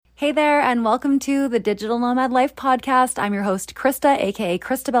Hey there, and welcome to the Digital Nomad Life podcast. I'm your host, Krista, aka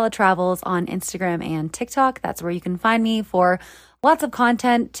Christabella Travels on Instagram and TikTok. That's where you can find me for lots of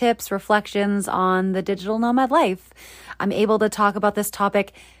content, tips, reflections on the digital nomad life. I'm able to talk about this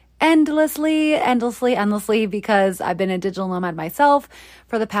topic endlessly because I've been a digital nomad myself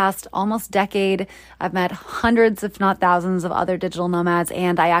for the past almost decade. I've met hundreds, if not thousands, of other digital nomads,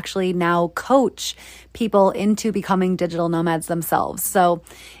 and I actually now coach people into becoming digital nomads themselves. So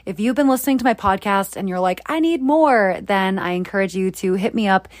if you've been listening to my podcast and you're like, I need more, then I encourage you to hit me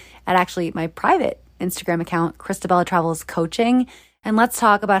up at actually my private Instagram account, Christabella Travels Coaching, and let's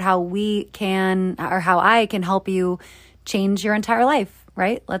talk about how I can help you change your entire life.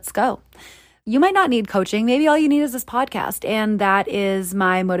 Right? Let's go. You might not need coaching. Maybe all you need is this podcast. And that is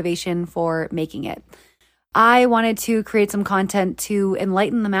my motivation for making it. I wanted to create some content to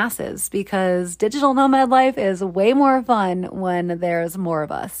enlighten the masses because digital nomad life is way more fun when there's more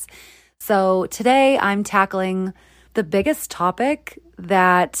of us. So today I'm tackling the biggest topic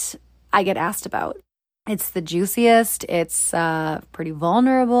that I get asked about. It's the juiciest, it's pretty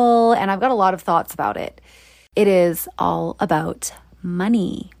vulnerable, and I've got a lot of thoughts about it. It is all about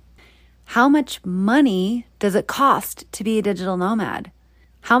money. How much money does it cost to be a digital nomad?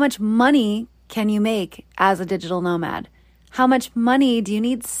 How much money can you make as a digital nomad? How much money do you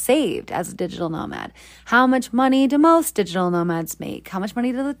need saved as a digital nomad? How much money do most digital nomads make? How much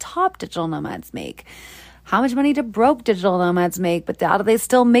money do the top digital nomads make? How much money do broke digital nomads make, but how do they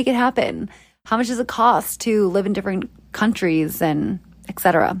still make it happen? How much does it cost to live in different countries and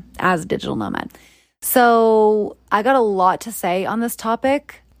etc. as a digital nomad? So I got a lot to say on this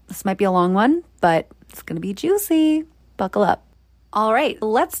topic. This might be a long one, but it's going to be juicy. Buckle up. All right,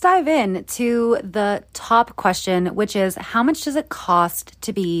 let's dive in to the top question, which is how much does it cost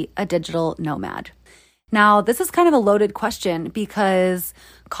to be a digital nomad? Now, this is kind of a loaded question because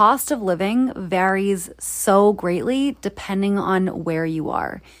cost of living varies so greatly depending on where you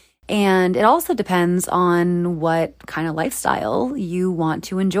are. And it also depends on what kind of lifestyle you want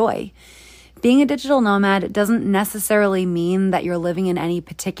to enjoy. Being a digital nomad doesn't necessarily mean that you're living in any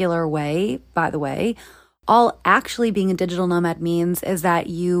particular way, by the way. All actually being a digital nomad means is that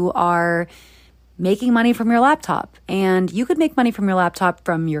you are making money from your laptop. And you could make money from your laptop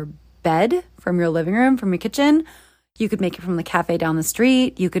from your bed, from your living room, from your kitchen. You could make it from the cafe down the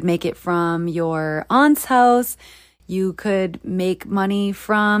street. You could make it from your aunt's house. You could make money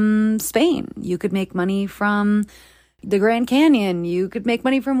from Spain. You could make money from the Grand Canyon. You could make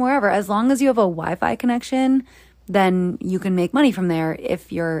money from wherever. As long as you have a Wi-Fi connection, then you can make money from there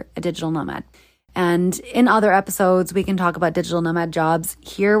if you're a digital nomad. And in other episodes, we can talk about digital nomad jobs.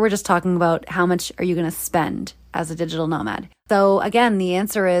 Here, we're just talking about how much are you going to spend as a digital nomad. So again, the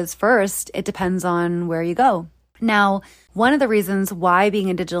answer is first, it depends on where you go. Now, one of the reasons why being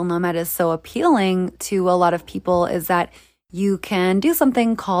a digital nomad is so appealing to a lot of people is that you can do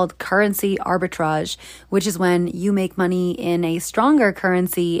something called currency arbitrage, which is when you make money in a stronger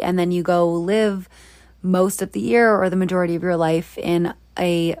currency and then you go live most of the year or the majority of your life in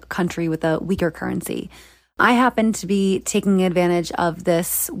a country with a weaker currency. I happen to be taking advantage of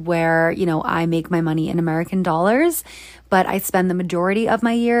this where, I make my money in American dollars, but I spend the majority of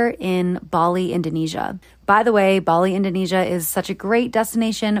my year in Bali, Indonesia. By the way, Bali, Indonesia is such a great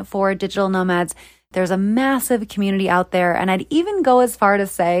destination for digital nomads. There's a massive community out there, and I'd even go as far to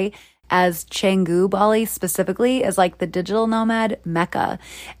say as Canggu, Bali specifically, is like the digital nomad mecca.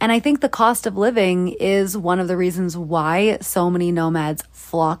 And I think the cost of living is one of the reasons why so many nomads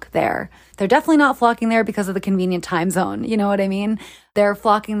flock there. They're definitely not flocking there because of the convenient time zone. You know what I mean? They're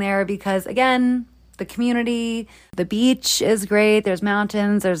flocking there because, again, the community, the beach is great. There's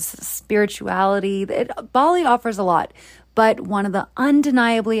mountains, there's spirituality. Bali offers a lot. But one of the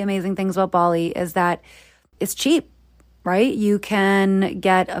undeniably amazing things about Bali is that it's cheap, right? You can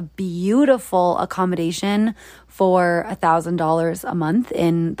get a beautiful accommodation for $1,000 a month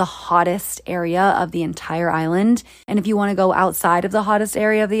in the hottest area of the entire island. And if you want to go outside of the hottest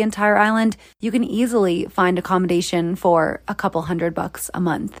area of the entire island, you can easily find accommodation for a couple $100 a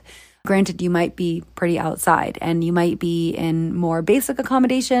month. Granted, you might be pretty outside and you might be in more basic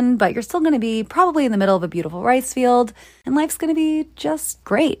accommodation, but you're still going to be probably in the middle of a beautiful rice field and life's going to be just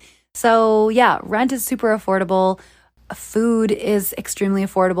great. So yeah, rent is super affordable. Food is extremely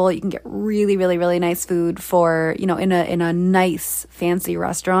affordable. You can get really, really, really nice food for, in a nice fancy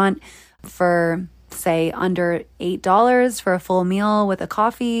restaurant for say under $8 for a full meal with a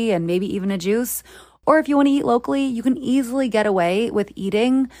coffee and maybe even a juice. Or if you want to eat locally, you can easily get away with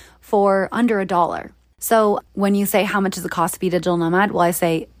eating for under $1. So when you say how much does it cost to be a digital nomad? Well, I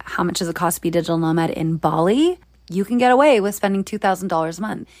say how much does it cost to be a digital nomad in Bali? You can get away with spending $2,000 a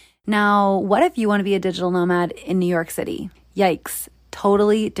month. Now, what if you want to be a digital nomad in New York City? Yikes,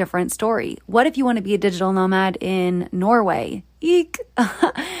 totally different story. What if you want to be a digital nomad in Norway? Eek.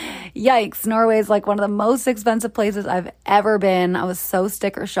 Yikes, Norway is like one of the most expensive places I've ever been. I was so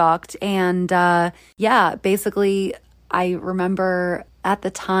sticker shocked. And basically, I remember at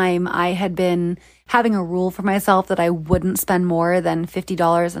the time I had been having a rule for myself that I wouldn't spend more than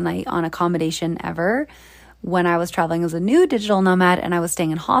 $50 a night on accommodation ever. When I was traveling as a new digital nomad and I was staying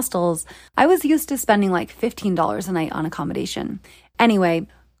in hostels, I was used to spending like $15 a night on accommodation. Anyway,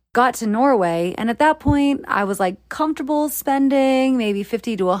 got to Norway, and at that point, I was like comfortable spending maybe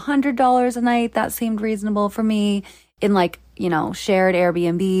 $50 to $100 a night. That seemed reasonable for me in shared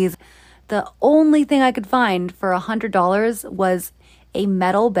Airbnbs. The only thing I could find for $100 was a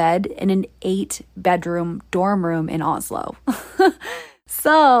metal bed in an 8-bedroom dorm room in Oslo.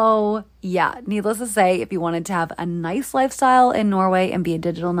 So, yeah, needless to say, if you wanted to have a nice lifestyle in Norway and be a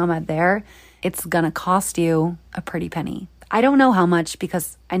digital nomad there, it's gonna cost you a pretty penny. I don't know how much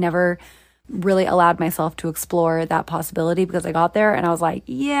because I never really allowed myself to explore that possibility because I got there and I was like,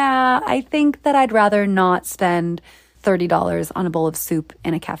 yeah, I think that I'd rather not spend $30 on a bowl of soup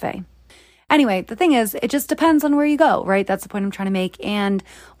in a cafe. Anyway, the thing is, it just depends on where you go, right? That's the point I'm trying to make. And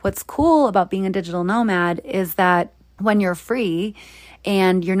what's cool about being a digital nomad is that when you're free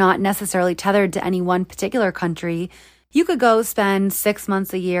and you're not necessarily tethered to any one particular country, you could go spend 6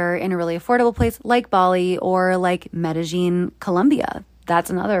 months a year in a really affordable place like Bali or like Medellin, Colombia. That's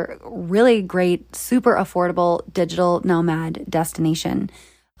another really great, super affordable digital nomad destination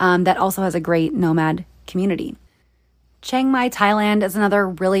that also has a great nomad community. Chiang Mai, Thailand is another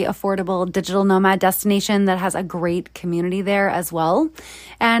really affordable digital nomad destination that has a great community there as well.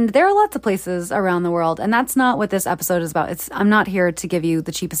 And there are lots of places around the world, and that's not what this episode is about. I'm not here to give you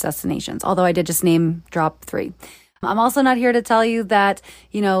the cheapest destinations, although I did just name drop 3. I'm also not here to tell you that,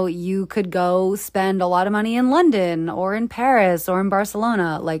 you could go spend a lot of money in London or in Paris or in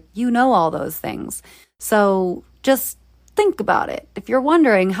Barcelona. All those things. So just think about it. If you're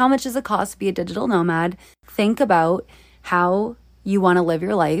wondering how much does it cost to be a digital nomad, think about how you want to live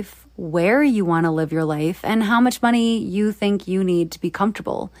your life, where you want to live your life, and how much money you think you need to be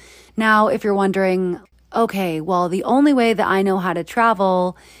comfortable. Now, if you're wondering, okay, well, the only way that I know how to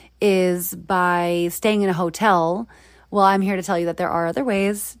travel is by staying in a hotel. Well, I'm here to tell you that there are other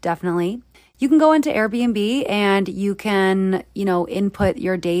ways, definitely. You can go into Airbnb and you can, input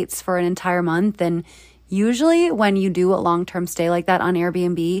your dates for an entire month. And usually when you do a long-term stay like that on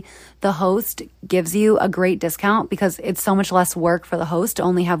Airbnb, the host gives you a great discount because it's so much less work for the host to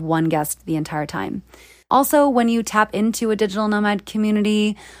only have one guest the entire time. Also, when you tap into a digital nomad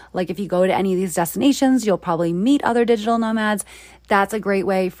community, like if you go to any of these destinations, you'll probably meet other digital nomads. That's a great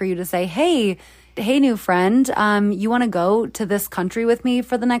way for you to say, hey, new friend, you want to go to this country with me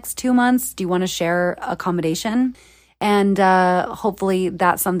for the next 2 months? Do you want to share accommodation? And hopefully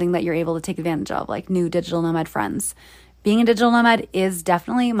that's something that you're able to take advantage of, like new digital nomad friends. Being a digital nomad is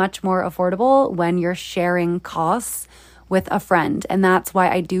definitely much more affordable when you're sharing costs with a friend. And that's why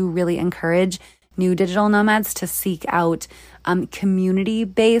I do really encourage new digital nomads to seek out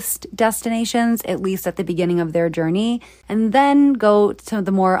community-based destinations, at least at the beginning of their journey, and then go to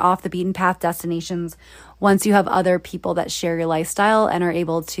the more off the beaten path destinations once you have other people that share your lifestyle and are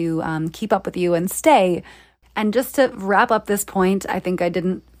able to keep up with you and stay. And just to wrap up this point, I think I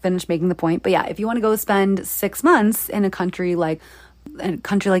didn't finish making the point, but yeah, if you want to go spend 6 months in a country like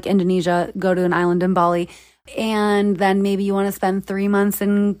Indonesia, go to an island in Bali, and then maybe you want to spend 3 months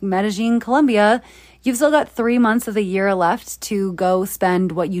in Medellin, Colombia, you've still got 3 months of the year left to go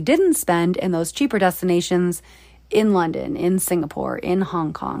spend what you didn't spend in those cheaper destinations in London, in Singapore, in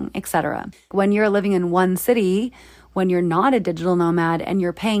Hong Kong, etc. When you're living in one city, when you're not a digital nomad and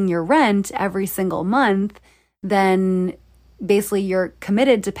you're paying your rent every single month, then basically you're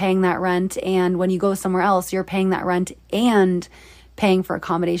committed to paying that rent. And when you go somewhere else, you're paying that rent and paying for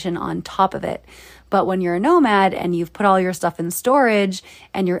accommodation on top of it. But when you're a nomad and you've put all your stuff in storage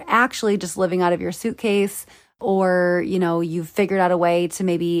and you're actually just living out of your suitcase, or, you've figured out a way to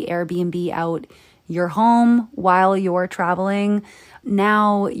maybe Airbnb out your home while you're traveling,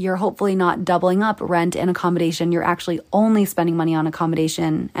 now you're hopefully not doubling up rent and accommodation. You're actually only spending money on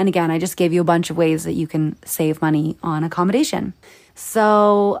accommodation. And again, I just gave you a bunch of ways that you can save money on accommodation.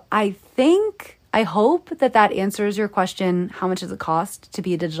 So I hope that answers your question, how much does it cost to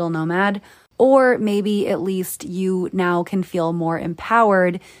be a digital nomad? Or maybe at least you now can feel more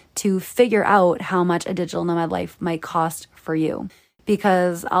empowered to figure out how much a digital nomad life might cost for you.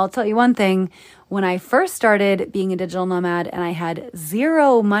 Because I'll tell you one thing, when I first started being a digital nomad and I had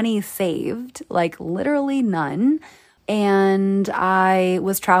zero money saved, like literally none, and I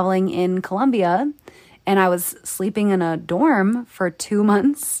was traveling in Colombia and I was sleeping in a dorm for 2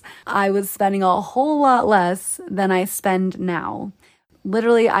 months, I was spending a whole lot less than I spend now.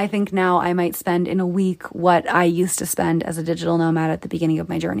 Literally, I think now I might spend in a week what I used to spend as a digital nomad at the beginning of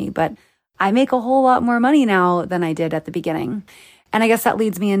my journey, but I make a whole lot more money now than I did at the beginning. And I guess that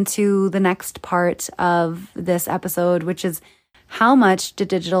leads me into the next part of this episode, which is how much do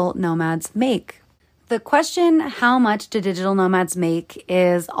digital nomads make? The question, how much do digital nomads make,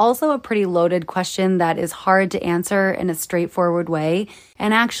 is also a pretty loaded question that is hard to answer in a straightforward way.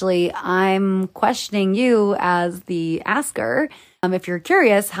 And actually, I'm questioning you as the asker. If you're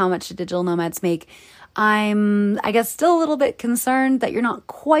curious how much do digital nomads make, I'm, I guess, still a little bit concerned that you're not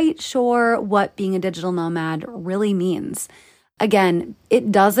quite sure what being a digital nomad really means. Again,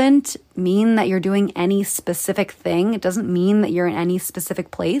 it doesn't mean that you're doing any specific thing. It doesn't mean that you're in any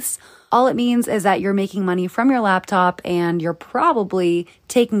specific place. All it means is that you're making money from your laptop and you're probably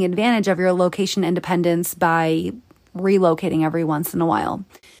taking advantage of your location independence by relocating every once in a while.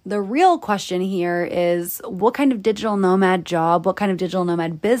 The real question here is, what kind of digital nomad job, what kind of digital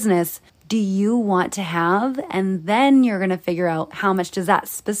nomad business do you want to have? And then you're going to figure out how much does that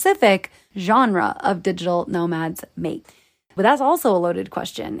specific genre of digital nomads make. But that's also a loaded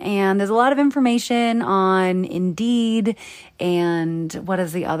question. And there's a lot of information on Indeed and what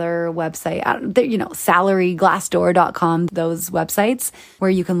is the other website? Salary, Glassdoor.com, those websites where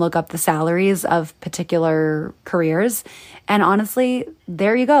you can look up the salaries of particular careers. And honestly,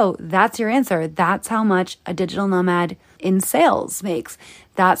 there you go. That's your answer. That's how much a digital nomad in sales makes.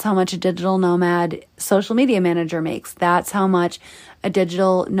 That's how much a digital nomad social media manager makes. That's how much a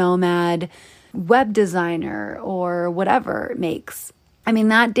digital nomad web designer or whatever makes. I mean,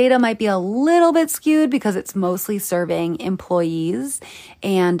 that data might be a little bit skewed because it's mostly serving employees,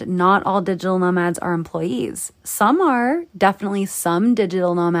 and not all digital nomads are employees. Some are, definitely some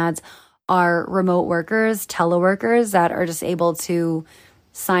digital nomads are remote workers, teleworkers that are just able to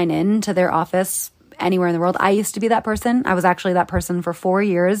sign in to their office anywhere in the world. I used to be that person. I was actually that person for 4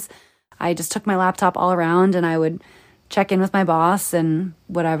 years. I just took my laptop all around and I would check in with my boss and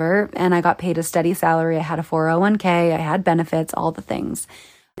whatever, and I got paid a steady salary. I had a 401k, I had benefits, all the things.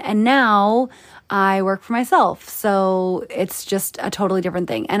 And now I work for myself, so it's just a totally different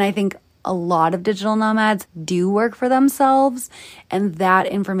thing. And I think a lot of digital nomads do work for themselves, and that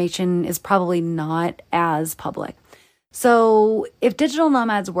information is probably not as public. So if digital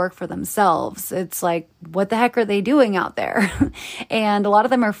nomads work for themselves, it's like, what the heck are they doing out there? And a lot of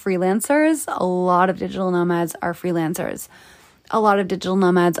them are freelancers. A lot of digital nomads are freelancers. A lot of digital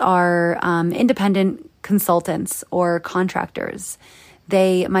nomads are independent consultants or contractors.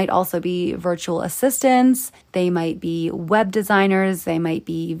 They might also be virtual assistants. They might be web designers. They might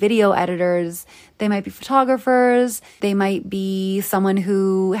be video editors. They might be photographers. They might be someone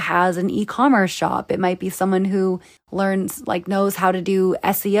who has an e-commerce shop. It might be someone who knows how to do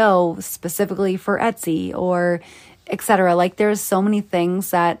SEO specifically for Etsy or etc. There's so many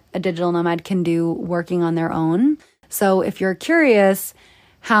things that a digital nomad can do working on their own. So if you're curious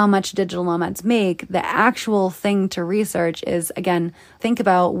how much digital nomads make, the actual thing to research is, again, think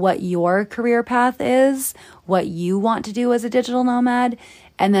about what your career path is, what you want to do as a digital nomad,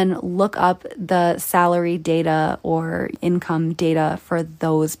 and then look up the salary data or income data for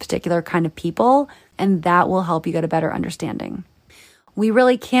those particular kind of people, and that will help you get a better understanding. We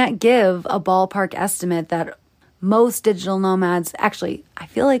really can't give a ballpark estimate that most digital nomads, actually, I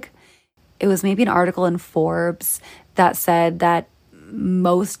feel like it was maybe an article in Forbes that said that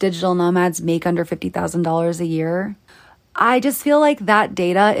most digital nomads make under $50,000 a year. I just feel like that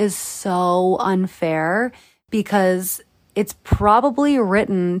data is so unfair because it's probably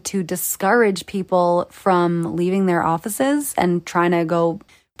written to discourage people from leaving their offices and trying to go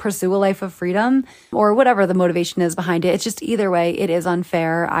pursue a life of freedom or whatever the motivation is behind it. It's just either way, it is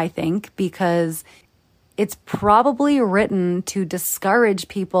unfair, I think, because it's probably written to discourage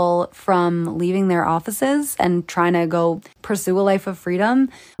people from leaving their offices and trying to go pursue a life of freedom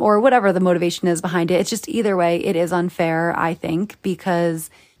or whatever the motivation is behind it. It's just either way, it is unfair, I think, because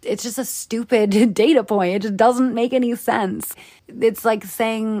it's just a stupid data point. It just doesn't make any sense. It's like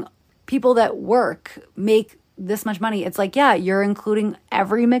saying people that work make this much money. It's like, yeah, you're including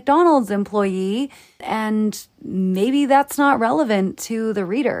every McDonald's employee, and maybe that's not relevant to the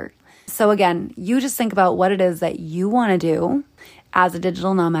reader. So again, you just think about what it is that you want to do as a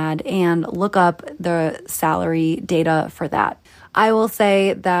digital nomad and look up the salary data for that. I will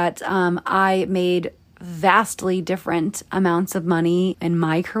say that I made vastly different amounts of money in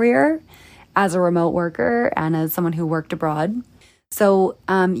my career as a remote worker and as someone who worked abroad. So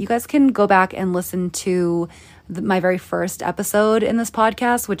you guys can go back and listen to my very first episode in this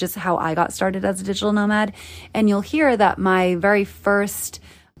podcast, which is how I got started as a digital nomad. And you'll hear that my very first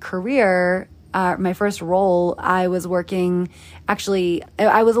career, my first role, I was working, actually,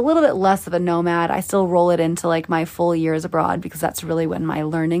 I was a little bit less of a nomad. I still roll it into like my full years abroad because that's really when my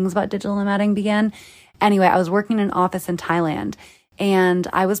learnings about digital nomading began. Anyway, I was working in an office in Thailand and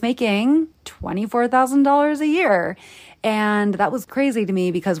I was making $24,000 a year. And that was crazy to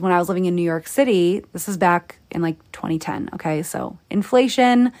me because when I was living in New York City, this is back in like 2010. Okay. So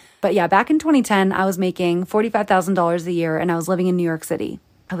inflation, but yeah, back in 2010, I was making $45,000 a year and I was living in New York City.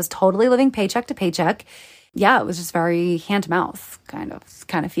 I was totally living paycheck to paycheck. Yeah, it was just very hand to mouth kind of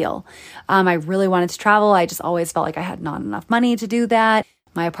feel. I really wanted to travel. I just always felt like I had not enough money to do that.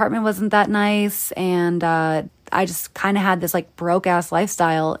 My apartment wasn't that nice. And I just kind of had this like broke ass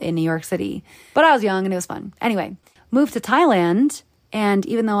lifestyle in New York City. But I was young and it was fun. Anyway, moved to Thailand. And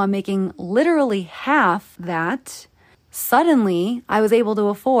even though I'm making literally half that, suddenly I was able to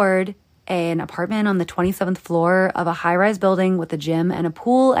afford an apartment on the 27th floor of a high-rise building with a gym and a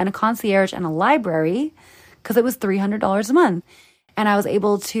pool and a concierge and a library because it was $300 a month. And I was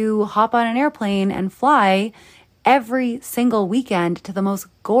able to hop on an airplane and fly every single weekend to the most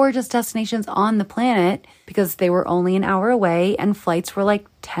gorgeous destinations on the planet because they were only an hour away and flights were like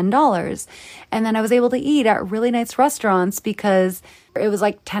 $10. And then I was able to eat at really nice restaurants because it was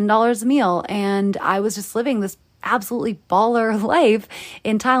like $10 a meal. And I was just living this absolutely baller life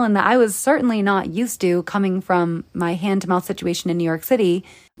in Thailand that I was certainly not used to coming from my hand-to-mouth situation in New York City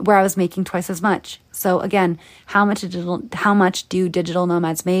where I was making twice as much. So again, how much do digital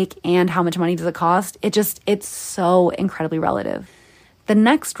nomads make and how much money does it cost? It's so incredibly relative. The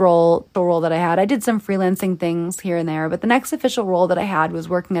next role that I had, I did some freelancing things here and there, but the next official role that I had was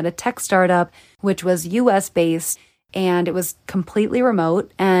working at a tech startup, which was US based. And it was completely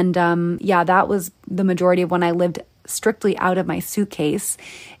remote. And that was the majority of when I lived strictly out of my suitcase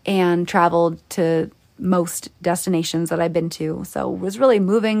and traveled to most destinations that I've been to. So was really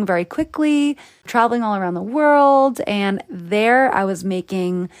moving very quickly, traveling all around the world. And there I was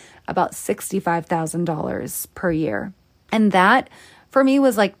making about $65,000 per year. And that for me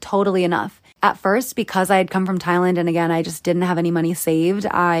was like totally enough. At first, because I had come from Thailand and again, I just didn't have any money saved,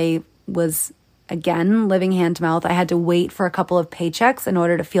 I was again, living hand to mouth. I had to wait for a couple of paychecks in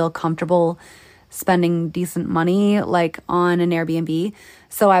order to feel comfortable spending decent money like on an Airbnb.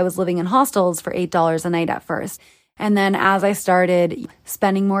 So I was living in hostels for $8 a night at first. And then as I started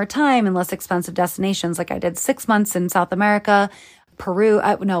spending more time in less expensive destinations, like I did 6 months in South America,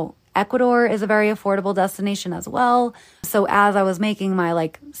 Ecuador is a very affordable destination as well. So as I was making my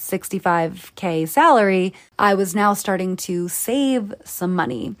like $65K salary, I was now starting to save some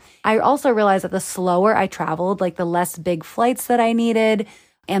money. I also realized that the slower I traveled, like the less big flights that I needed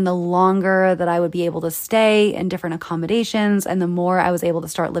and the longer that I would be able to stay in different accommodations and the more I was able to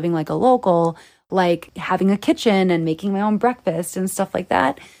start living like a local, like having a kitchen and making my own breakfast and stuff like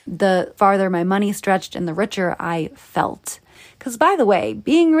that, the farther my money stretched and the richer I felt. Because by the way,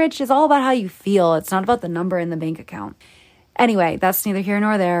 being rich is all about how you feel. It's not about the number in the bank account. Anyway, that's neither here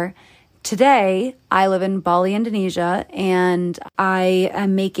nor there. Today, I live in Bali, Indonesia, and I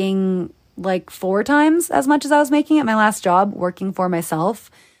am making like 4 times as much as I was making at my last job working for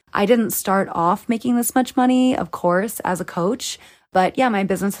myself. I didn't start off making this much money, of course, as a coach. But yeah, my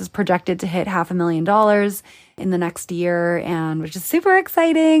business is projected to hit $500,000 in the next year, and which is super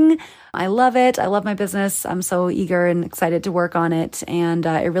exciting. I love it. I love my business. I'm so eager and excited to work on it. And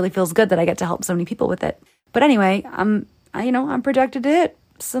it really feels good that I get to help so many people with it. But anyway, I'm projected to hit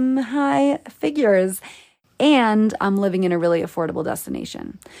some high figures and I'm living in a really affordable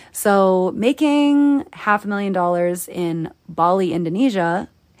destination. So making $500,000 in Bali, Indonesia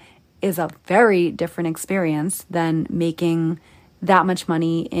is a very different experience than making that much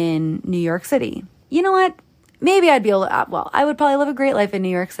money in New York City. You know what? Maybe I'd be able to, I would probably live a great life in New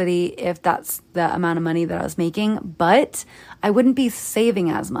York City if that's the amount of money that I was making, but I wouldn't be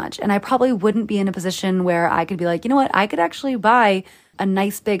saving as much. And I probably wouldn't be in a position where I could be like, you know what? I could actually buy a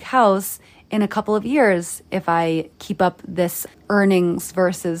nice big house in a couple of years if I keep up this earnings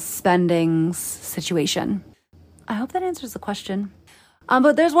versus spendings situation. I hope that answers the question.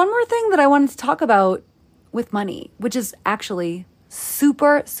 But there's one more thing that I wanted to talk about with money, which is actually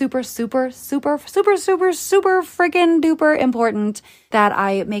super freaking duper important that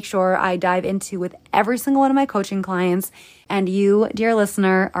I make sure I dive into with every single one of my coaching clients. And you, dear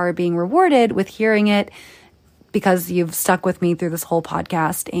listener, are being rewarded with hearing it because you've stuck with me through this whole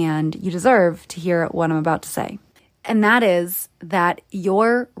podcast and you deserve to hear what I'm about to say. And that is that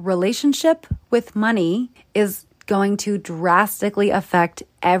your relationship with money is going to drastically affect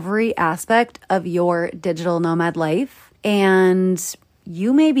every aspect of your digital nomad life. And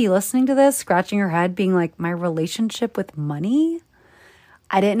you may be listening to this, scratching your head, being like, my relationship with money?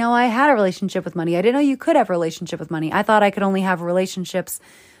 I didn't know I had a relationship with money. I didn't know you could have a relationship with money. I thought I could only have relationships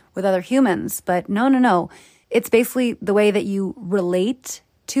with other humans. But no. It's basically the way that you relate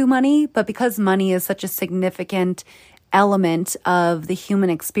to money. But because money is such a significant element of the human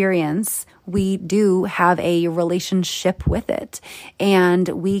experience, we do have a relationship with it. And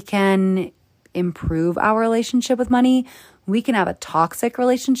we can improve our relationship with money. We can have a toxic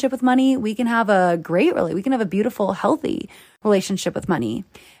relationship with money. We can have a beautiful, healthy relationship with money.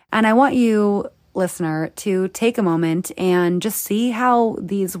 And I want you, listener, to take a moment and just see how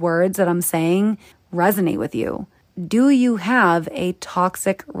these words that I'm saying resonate with you. Do you have a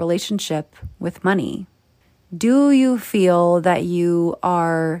toxic relationship with money? Do you feel that you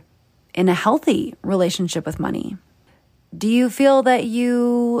are in a healthy relationship with money? Do you feel that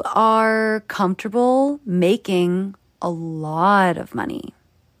you are comfortable making a lot of money?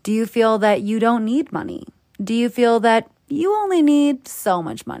 Do you feel that you don't need money? Do you feel that you only need so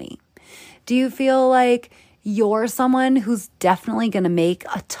much money? Do you feel like you're someone who's definitely going to make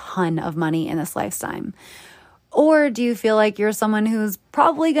a ton of money in this lifetime? Or do you feel like you're someone who's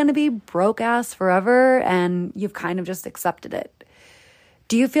probably going to be broke ass forever and you've kind of just accepted it?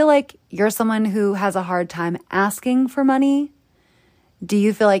 Do you feel like you're someone who has a hard time asking for money? Do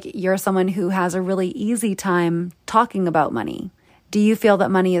you feel like you're someone who has a really easy time talking about money? Do you feel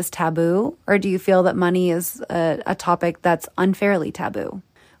that money is taboo? Or do you feel that money is a topic that's unfairly taboo?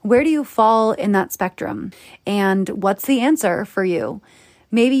 Where do you fall in that spectrum? And what's the answer for you?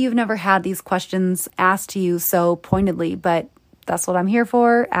 Maybe you've never had these questions asked to you so pointedly, but that's what I'm here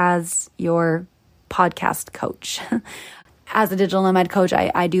for as your podcast coach. As a digital nomad coach,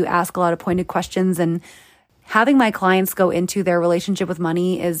 I do ask a lot of pointed questions, and having my clients go into their relationship with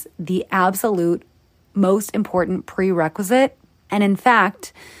money is the absolute most important prerequisite. And in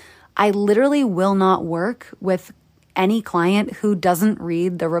fact, I literally will not work with any client who doesn't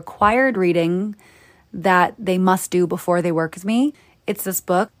read the required reading that they must do before they work with me. It's this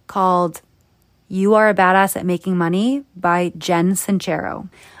book called You Are a Badass at Making Money by Jen Sincero.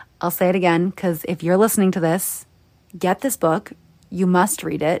 I'll say it again because if you're listening to this, get this book, you must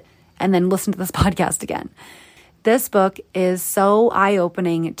read it, and then listen to this podcast again. This book is so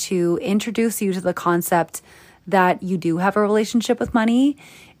eye-opening to introduce you to the concept that you do have a relationship with money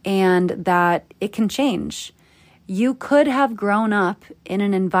and that it can change. You could have grown up in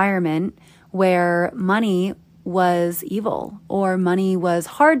an environment where money was evil, or money was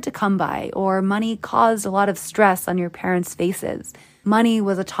hard to come by, or money caused a lot of stress on your parents' faces. Money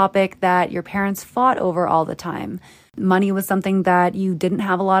was a topic that your parents fought over all the time. Money was something that you didn't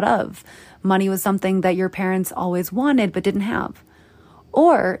have a lot of. Money was something that your parents always wanted but didn't have.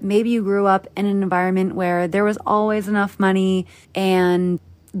 Or maybe you grew up in an environment where there was always enough money, and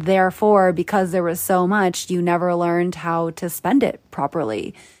therefore, because there was so much, you never learned how to spend it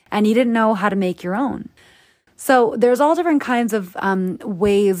properly, and you didn't know how to make your own. So there's all different kinds of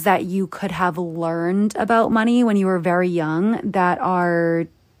ways that you could have learned about money when you were very young that are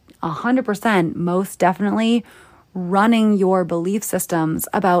 100% most definitely running your belief systems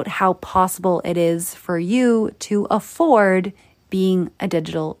about how possible it is for you to afford being a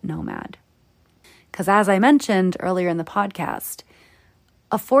digital nomad. Because as I mentioned earlier in the podcast,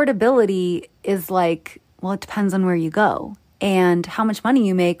 affordability is like, well, it depends on where you go. And how much money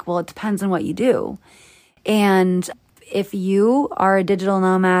you make, well, it depends on what you do. And if you are a digital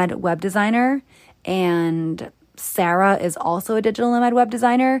nomad web designer, and Sarah is also a digital nomad web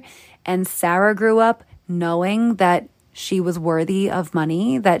designer, and Sarah grew up knowing that she was worthy of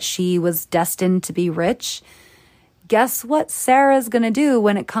money, that she was destined to be rich, guess what Sarah's going to do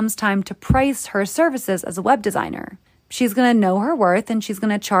when it comes time to price her services as a web designer? She's going to know her worth, and she's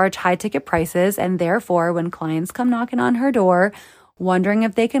going to charge high ticket prices. And therefore, when clients come knocking on her door, wondering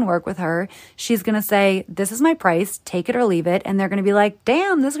if they can work with her, she's going to say, this is my price, take it or leave it. And they're going to be like,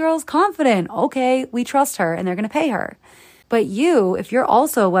 damn, this girl's confident. Okay, we trust her, and they're going to pay her. But you, if you're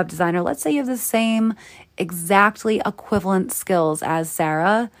also a web designer, let's say you have the same exactly equivalent skills as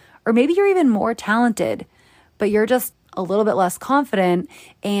Sarah, or maybe you're even more talented, but you're just a little bit less confident,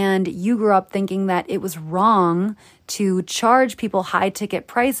 and you grew up thinking that it was wrong to charge people high ticket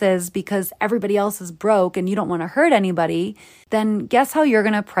prices because everybody else is broke and you don't want to hurt anybody, then guess how you're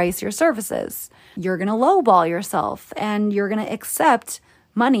going to price your services? You're going to lowball yourself, and you're going to accept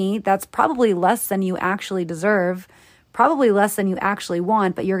money that's probably less than you actually deserve probably less than you actually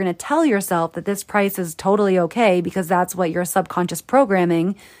want, but you're going to tell yourself that this price is totally okay because that's what your subconscious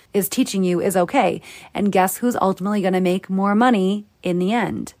programming is teaching you is okay. And guess who's ultimately going to make more money in the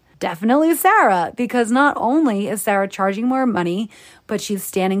end? Definitely Sarah, because not only is Sarah charging more money, but she's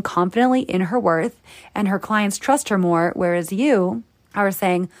standing confidently in her worth and her clients trust her more, whereas you are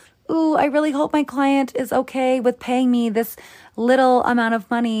saying, ooh, I really hope my client is okay with paying me this little amount of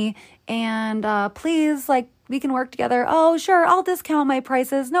money and please, like, we can work together. Oh, sure, I'll discount my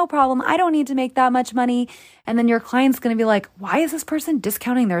prices. No problem. I don't need to make that much money. And then your client's going to be like, why is this person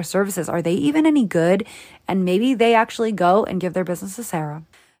discounting their services? Are they even any good? And maybe they actually go and give their business to Sarah.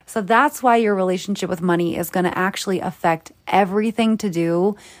 So that's why your relationship with money is going to actually affect everything to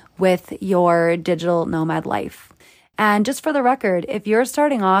do with your digital nomad life. And just for the record, if you're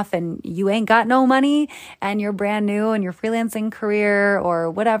starting off and you ain't got no money and you're brand new in your freelancing career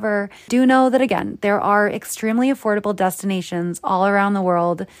or whatever, do know that, again, there are extremely affordable destinations all around the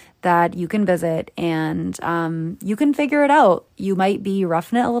world that you can visit and you can figure it out. You might be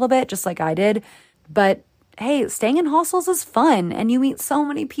roughing it a little bit, just like I did, but hey, staying in hostels is fun and you meet so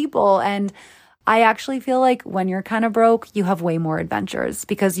many people. And I actually feel like when you're kind of broke, you have way more adventures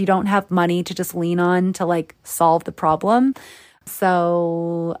because you don't have money to just lean on to like solve the problem.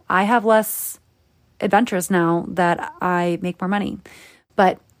 So I have less adventures now that I make more money.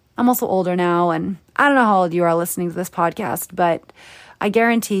 But I'm also older now, and I don't know how old you are listening to this podcast, but I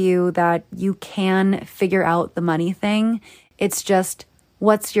guarantee you that you can figure out the money thing. It's just,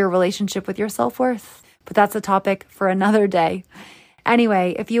 what's your relationship with your self-worth? But that's a topic for another day.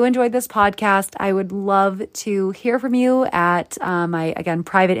 Anyway, if you enjoyed this podcast, I would love to hear from you at my, again,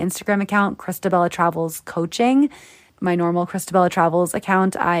 private Instagram account, Christabella Travels Coaching. My normal Christabella Travels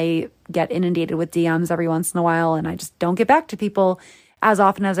account, I get inundated with DMs every once in a while, and I just don't get back to people as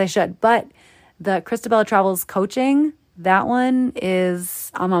often as I should. But the Christabella Travels Coaching, that one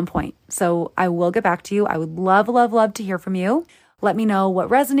is, I'm on point. So I will get back to you. I would love, love, love to hear from you. Let me know what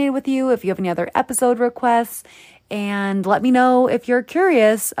resonated with you, if you have any other episode requests, and let me know if you're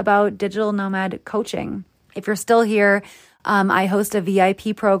curious about digital nomad coaching. If you're still here, I host a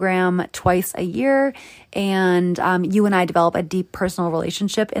VIP program twice a year, and you and I develop a deep personal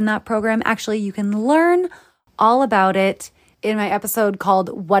relationship in that program. Actually, you can learn all about it in my episode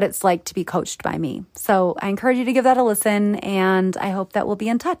called What It's Like to Be Coached by Me. So I encourage you to give that a listen, and I hope that we'll be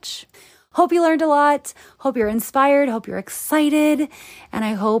in touch. Hope you learned a lot. Hope you're inspired. Hope you're excited. And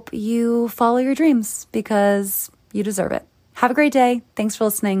I hope you follow your dreams because you deserve it. Have a great day. Thanks for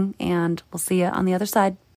listening, and we'll see you on the other side.